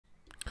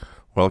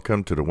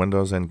Welcome to the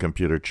Windows and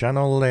Computer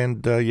channel,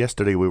 and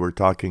yesterday we were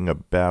talking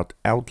about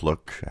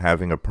Outlook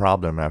having a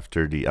problem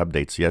after the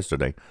updates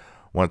yesterday.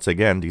 Once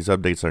again, these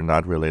updates are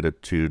not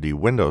related to the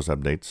Windows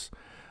updates,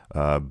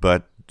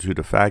 but to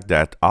the fact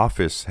that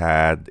Office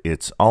had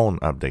its own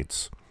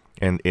updates,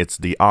 and it's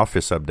the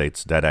Office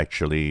updates that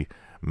actually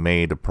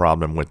made a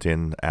problem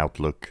within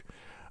Outlook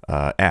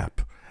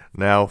app.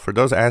 Now, for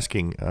those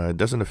asking, it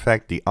doesn't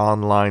affect the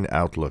online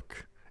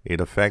Outlook. It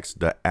affects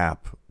the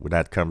app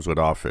that comes with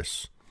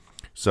Office.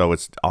 So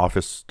it's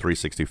Office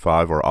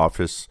 365 or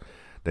Office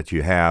that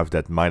you have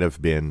that might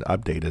have been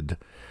updated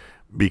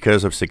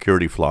because of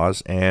security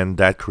flaws, and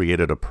that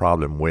created a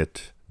problem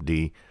with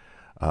the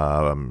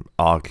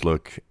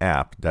Outlook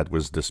app that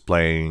was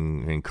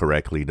displaying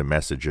incorrectly the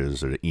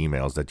messages or the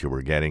emails that you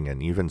were getting,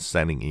 and even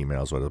sending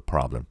emails was a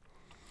problem.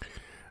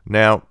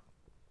 Now,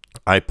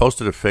 I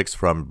posted a fix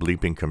from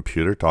Bleeping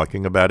Computer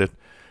talking about it.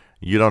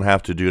 You don't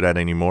have to do that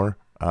anymore.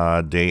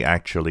 They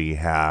actually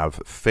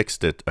have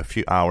fixed it a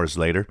few hours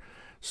later.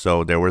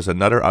 So there was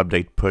another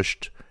update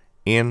pushed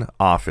in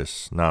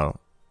Office. Now,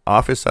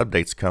 Office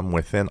updates come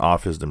within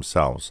Office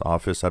themselves.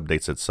 Office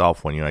updates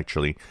itself when you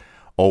actually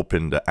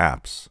open the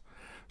apps.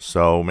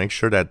 So make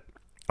sure that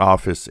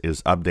Office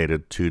is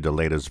updated to the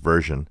latest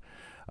version.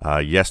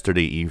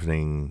 Yesterday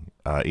evening,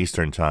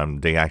 Eastern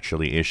Time, they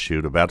actually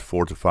issued about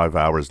 4 to 5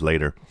 hours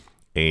later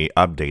a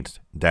update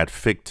that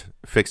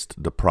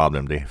fixed the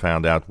problem. They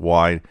found out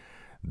why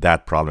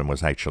that problem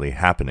was actually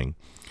happening.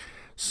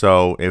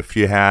 So if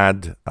you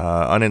had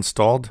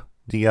uninstalled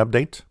the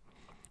update,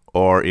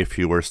 or if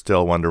you were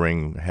still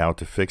wondering how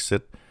to fix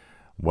it,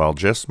 well,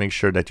 just make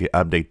sure that you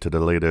update to the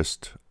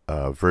latest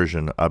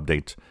version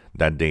update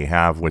that they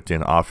have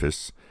within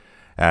Office,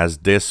 as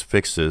this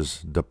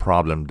fixes the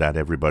problem that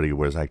everybody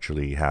was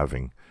actually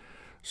having.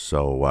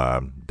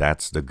 So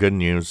that's the good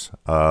news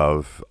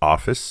of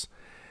Office,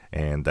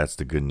 and that's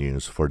the good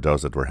news for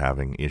those that were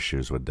having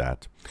issues with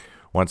that.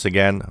 Once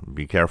again,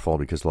 be careful,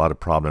 because a lot of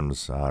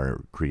problems are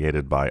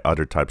created by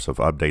other types of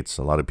updates.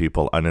 A lot of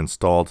people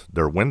uninstalled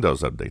their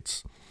Windows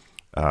updates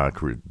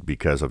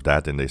because of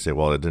that, and they say,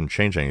 well, it didn't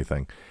change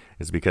anything.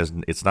 It's because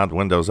it's not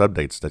Windows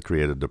updates that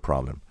created the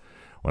problem.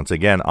 Once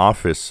again,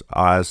 Office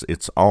has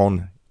its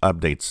own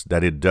updates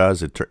that it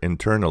does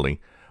internally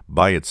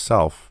by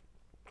itself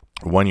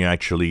when you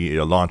actually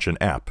launch an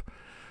app.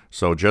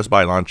 So just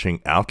by launching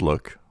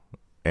Outlook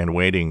and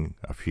waiting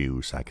a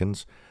few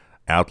seconds,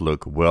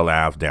 Outlook will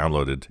have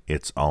downloaded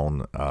its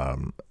own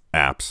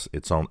apps,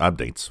 its own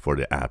updates for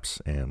the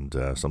apps, and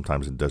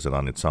sometimes it does it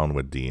on its own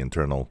with the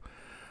internal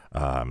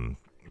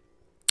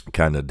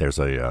there's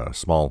a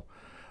small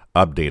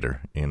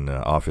updater in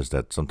Office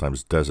that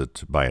sometimes does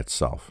it by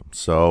itself.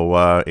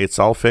 So it's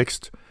all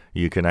fixed.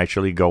 You can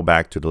actually go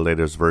back to the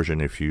latest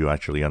version if you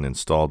actually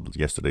uninstalled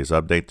yesterday's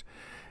update.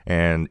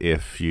 And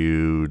if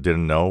you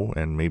didn't know,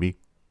 and maybe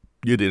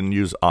you didn't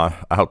use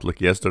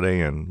Outlook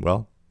yesterday, and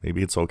well,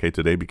 maybe it's okay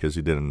today because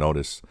you didn't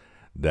notice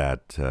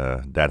that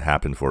that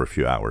happened for a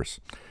few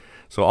hours.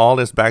 So all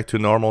is back to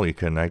normal. You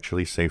can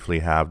actually safely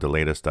have the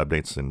latest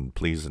updates, and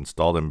please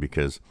install them,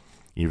 because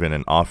even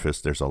in Office,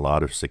 there's a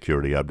lot of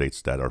security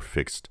updates that are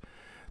fixed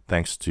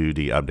thanks to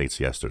the updates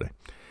yesterday.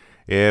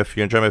 If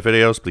you enjoy my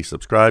videos, please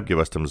subscribe, give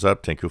us thumbs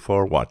up. Thank you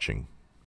for watching.